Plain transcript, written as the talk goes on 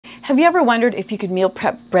Have you ever wondered if you could meal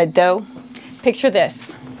prep bread dough? Picture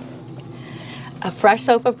this: a fresh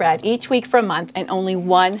loaf of bread each week for a month and only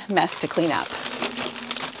one mess to clean up.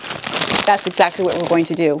 That's exactly what we're going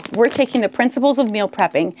to do. We're taking the principles of meal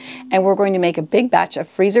prepping and we're going to make a big batch of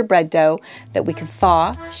freezer bread dough that we can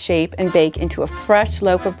thaw, shape, and bake into a fresh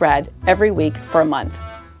loaf of bread every week for a month.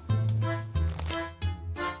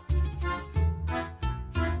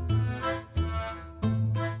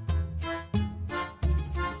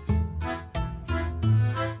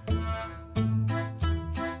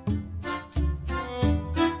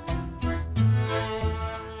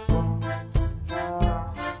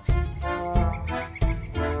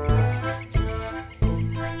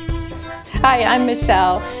 Hi, I'm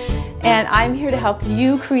Michelle, and I'm here to help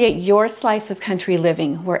you create your slice of country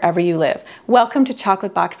living wherever you live. Welcome to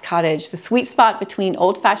Chocolate Box Cottage, the sweet spot between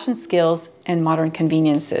old-fashioned skills and modern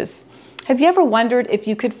conveniences. Have you ever wondered if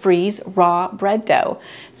you could freeze raw bread dough,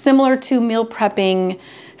 similar to meal prepping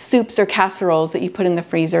soups or casseroles that you put in the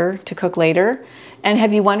freezer to cook later? And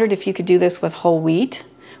have you wondered if you could do this with whole wheat?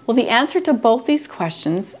 Well, the answer to both these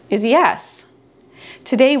questions is yes.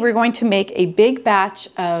 Today we're going to make a big batch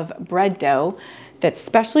of bread dough that's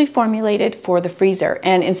specially formulated for the freezer.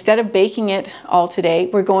 And instead of baking it all today,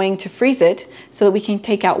 we're going to freeze it so that we can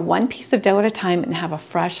take out one piece of dough at a time and have a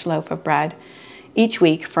fresh loaf of bread each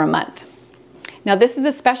week for a month. Now, this is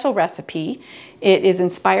a special recipe. It is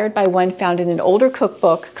inspired by one found in an older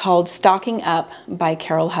cookbook called Stocking Up by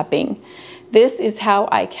Carol Hupping. This is how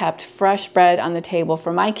I kept fresh bread on the table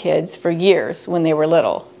for my kids for years when they were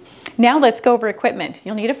little. Now let's go over equipment.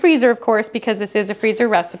 You'll need a freezer, of course, because this is a freezer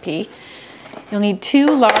recipe. You'll need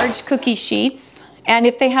 2 large cookie sheets, and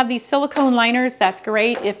if they have these silicone liners, that's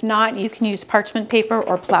great. If not, you can use parchment paper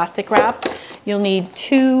or plastic wrap. You'll need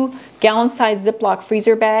 2 gallon-sized Ziploc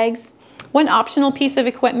freezer bags. One optional piece of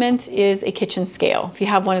equipment is a kitchen scale. If you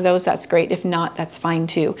have one of those, that's great. If not, that's fine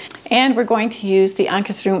too. And we're going to use the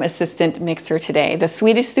Ankarsrum Assistant Mixer today, the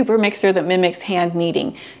Swedish super mixer that mimics hand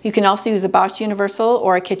kneading. You can also use a Bosch Universal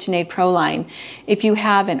or a KitchenAid Pro line. If you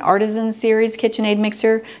have an Artisan Series KitchenAid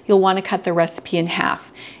mixer, you'll want to cut the recipe in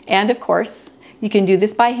half. And of course, you can do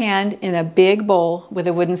this by hand in a big bowl with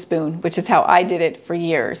a wooden spoon, which is how I did it for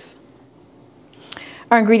years.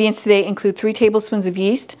 Our ingredients today include 3 tablespoons of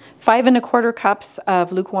yeast, 5 1/4 cups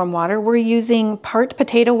of lukewarm water. We're using part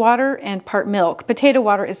potato water and part milk. Potato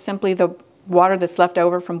water is simply the water that's left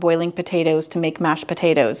over from boiling potatoes to make mashed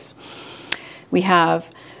potatoes. We have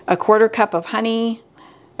 1/4 cup of honey,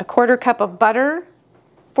 1/4 cup of butter,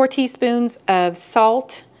 4 teaspoons of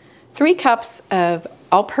salt, 3 cups of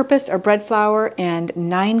all-purpose or bread flour, and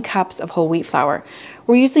 9 cups of whole wheat flour.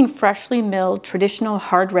 We're using freshly milled traditional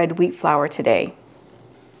hard red wheat flour today.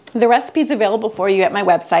 The recipe is available for you at my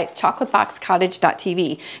website,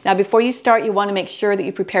 chocolateboxcottage.tv. Now, before you start, you want to make sure that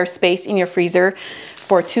you prepare space in your freezer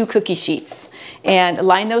for 2 cookie sheets. And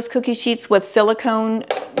line those cookie sheets with silicone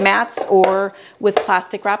mats or with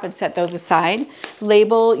plastic wrap and set those aside.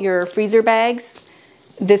 Label your freezer bags.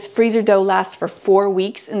 This freezer dough lasts for 4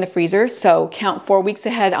 weeks in the freezer, so count 4 weeks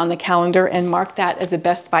ahead on the calendar and mark that as a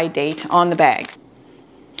best by date on the bags.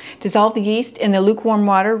 Dissolve the yeast in the lukewarm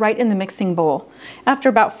water right in the mixing bowl. After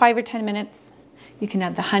about 5 or 10 minutes, you can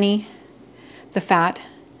add the honey, the fat,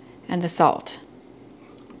 and the salt.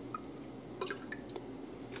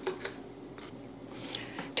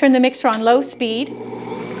 Turn the mixer on low speed,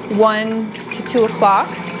 1 to 2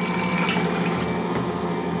 o'clock,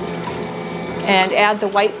 and add the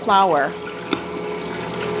white flour.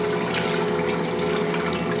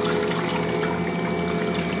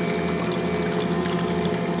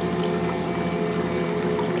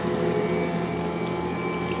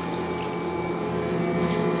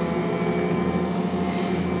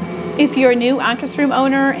 If you're a new Ankarsrum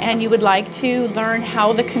owner and you would like to learn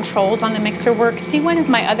how the controls on the mixer work, see one of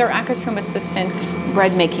my other Ankarsrum Assistant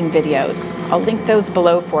bread making videos. I'll link those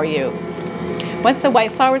below for you. Once the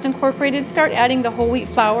white flour is incorporated, start adding the whole wheat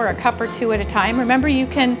flour a cup or 2 at a time. Remember, you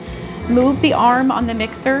can move the arm on the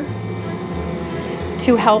mixer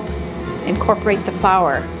to help incorporate the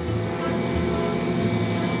flour.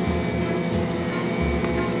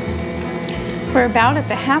 We're about at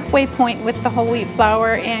the halfway point with the whole wheat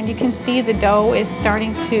flour, and you can see the dough is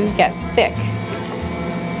starting to get thick.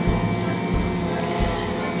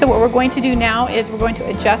 So what we're going to do now is we're going to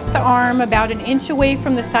adjust the arm about 1 inch away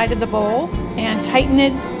from the side of the bowl and tighten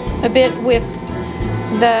it a bit with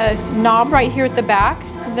the knob right here at the back.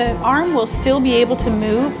 The arm will still be able to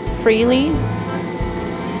move freely.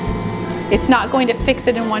 It's not going to fix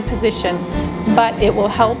it in one position, but it will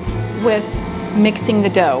help with mixing the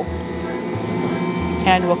dough.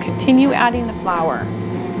 And we'll continue adding the flour.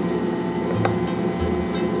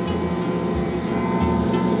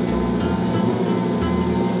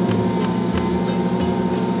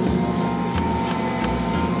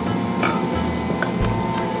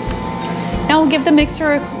 give the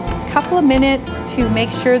mixer a couple of minutes to make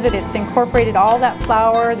sure that it's incorporated all that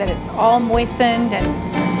flour, that it's all moistened,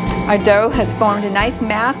 and our dough has formed a nice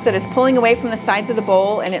mass that is pulling away from the sides of the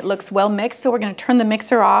bowl, and it looks well mixed. So we're going to turn the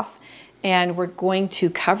mixer off, and we're going to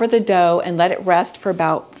cover the dough and let it rest for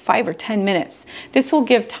about 5 or 10 minutes. This will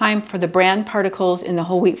give time for the bran particles in the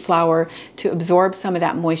whole wheat flour to absorb some of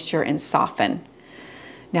that moisture and soften.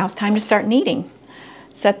 Now it's time to start kneading.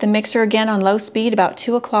 Set the mixer again on low speed about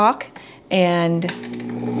 2 o'clock and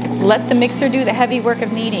let the mixer do the heavy work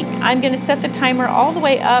of kneading. I'm going to set the timer all the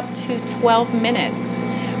way up to 12 minutes.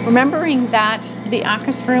 Remembering that the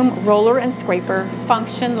Ankarsrum roller and scraper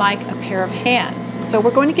function like a pair of hands. So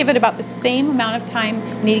we're going to give it about the same amount of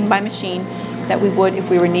time kneading by machine that we would if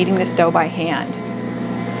we were kneading this dough by hand.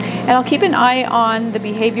 And I'll keep an eye on the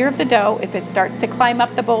behavior of the dough. If it starts to climb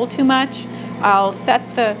up the bowl too much, I'll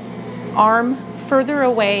set the arm further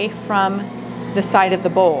away from the side of the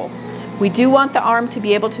bowl. We do want the arm to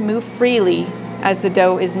be able to move freely as the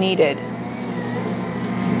dough is kneaded.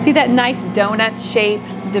 See that nice donut shape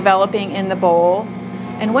developing in the bowl?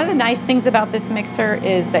 And one of the nice things about this mixer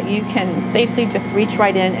is that you can safely just reach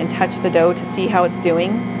right in and touch the dough to see how it's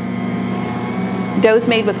doing. Doughs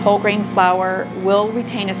made with whole grain flour will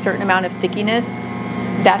retain a certain amount of stickiness.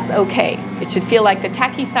 That's okay. It should feel like the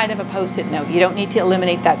tacky side of a Post-it note. You don't need to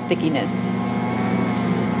eliminate that stickiness.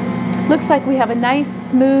 Looks like we have a nice,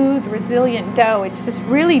 smooth, resilient dough. It's just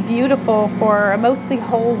really beautiful for a mostly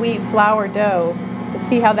whole wheat flour dough to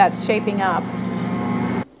see how that's shaping up.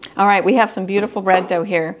 All right, we have some beautiful bread dough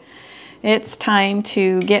here. It's time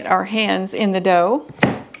to get our hands in the dough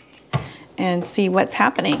and see what's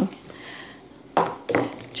happening.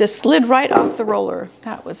 Just slid right off the roller.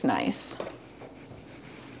 That was nice.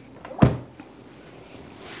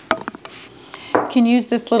 You can use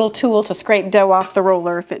this little tool to scrape dough off the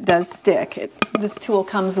roller if it does stick. This tool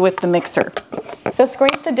comes with the mixer. So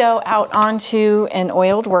scrape the dough out onto an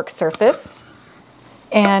oiled work surface,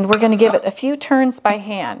 and we're going to give it a few turns by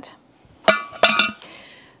hand.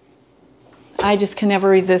 I just can never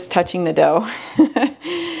resist touching the dough.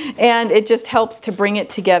 And it just helps to bring it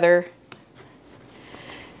together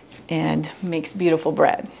and makes beautiful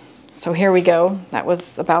bread. So here we go. That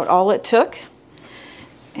was about all it took.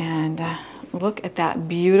 And look at that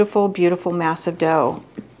beautiful, beautiful mass of dough.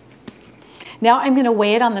 Now I'm going to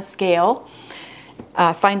weigh it on the scale,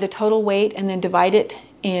 find the total weight, and then divide it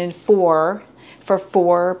in 4 for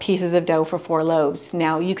 4 pieces of dough for 4 loaves.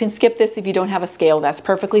 Now you can skip this if you don't have a scale. That's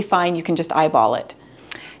perfectly fine. You can just eyeball it.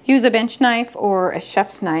 Use a bench knife or a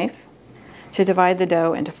chef's knife to divide the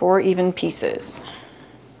dough into 4 even pieces.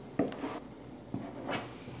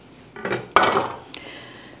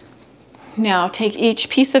 Now take each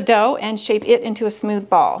piece of dough and shape it into a smooth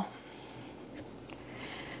ball.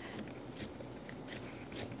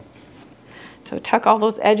 So tuck all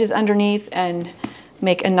those edges underneath and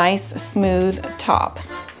make a nice smooth top.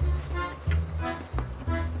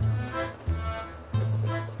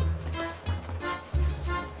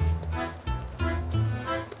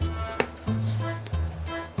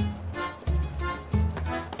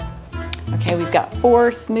 Okay, we've got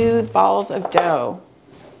 4 smooth balls of dough.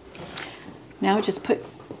 Now just put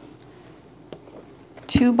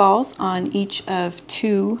 2 balls on each of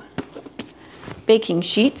 2 baking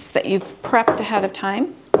sheets that you've prepped ahead of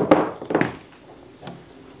time.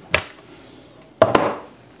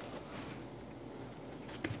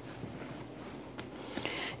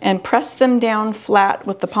 And press them down flat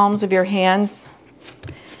with the palms of your hands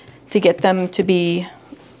to get them to be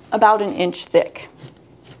about 1 inch thick.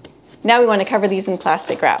 Now we want to cover these in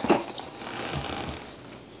plastic wrap.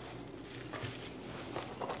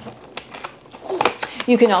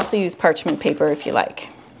 You can also use parchment paper if you like.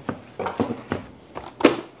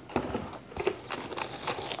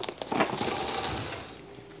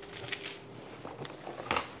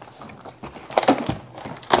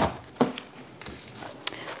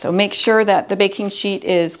 So make sure that the baking sheet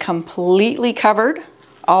is completely covered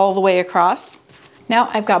all the way across. Now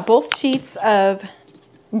I've got both sheets of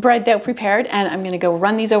bread dough prepared, and I'm going to go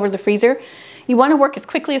run these over the freezer. You want to work as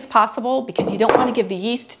quickly as possible because you don't want to give the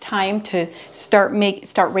yeast time to start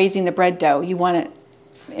raising the bread dough. You want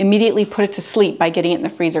to immediately put it to sleep by getting it in the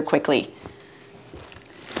freezer quickly.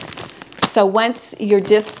 So once your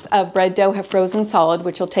discs of bread dough have frozen solid,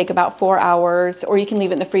 which will take about 4 hours, or you can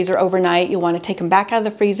leave it in the freezer overnight, you'll want to take them back out of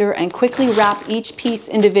the freezer and quickly wrap each piece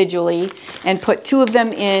individually and put 2 of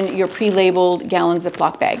them in your pre-labeled gallon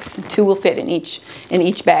Ziploc bags. 2 will fit in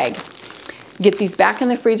each bag. Get these back in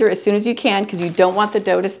the freezer as soon as you can because you don't want the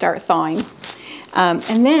dough to start thawing.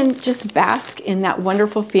 And then just bask in that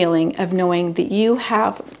wonderful feeling of knowing that you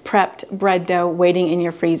have prepped bread dough waiting in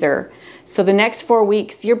your freezer. So the next 4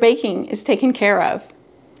 weeks, your baking is taken care of.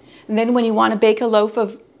 And then when you want to bake a loaf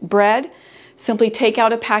of bread, simply take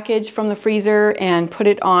out a package from the freezer and put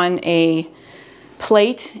it on a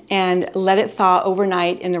plate and let it thaw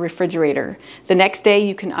overnight in the refrigerator. The next day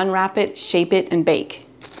you can unwrap it, shape it, and bake.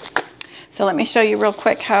 So let me show you real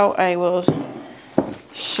quick how I will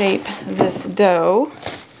shape this dough.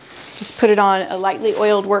 Just put it on a lightly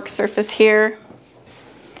oiled work surface here.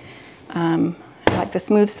 I like the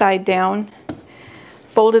smooth side down.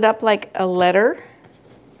 Fold it up like a letter.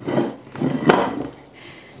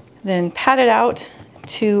 Then pat it out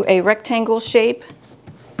to a rectangle shape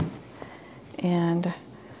and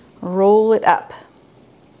roll it up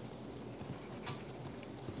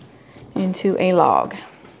into a log.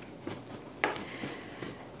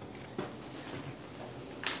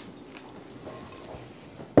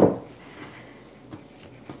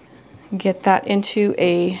 Get that into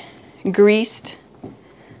a greased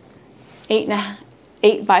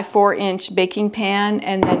 8 by 4 inch baking pan,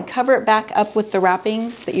 and then cover it back up with the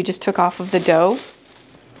wrappings that you just took off of the dough,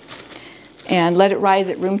 and let it rise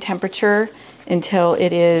at room temperature until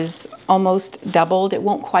it is almost doubled. It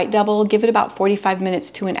won't quite double. Give it about 45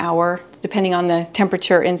 minutes to an hour, depending on the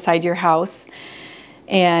temperature inside your house.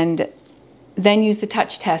 And then use the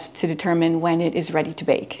touch test to determine when it is ready to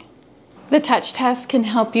bake. The touch test can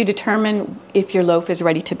help you determine if your loaf is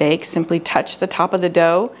ready to bake. Simply touch the top of the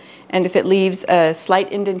dough, and if it leaves a slight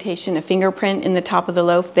indentation, a fingerprint in the top of the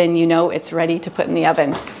loaf, then you know it's ready to put in the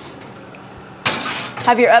oven.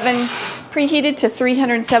 Have your oven preheated to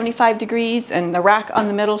 375 degrees and the rack on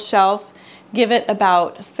the middle shelf. Give it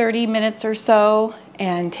about 30 minutes or so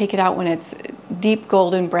and take it out when it's deep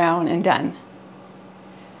golden brown and done.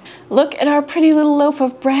 Look at our pretty little loaf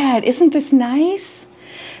of bread. Isn't this nice?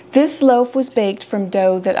 This loaf was baked from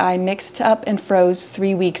dough that I mixed up and froze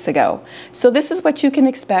 3 weeks ago. So this is what you can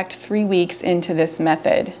expect 3 weeks into this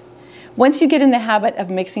method. Once you get in the habit of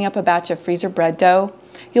mixing up a batch of freezer bread dough,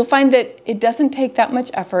 you'll find that it doesn't take that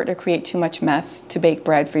much effort or create too much mess to bake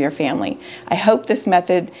bread for your family. I hope this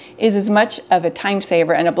method is as much of a time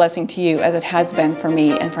saver and a blessing to you as it has been for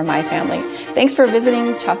me and for my family. Thanks for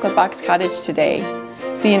visiting Chocolate Box Cottage today.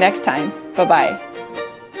 See you next time. Bye-bye.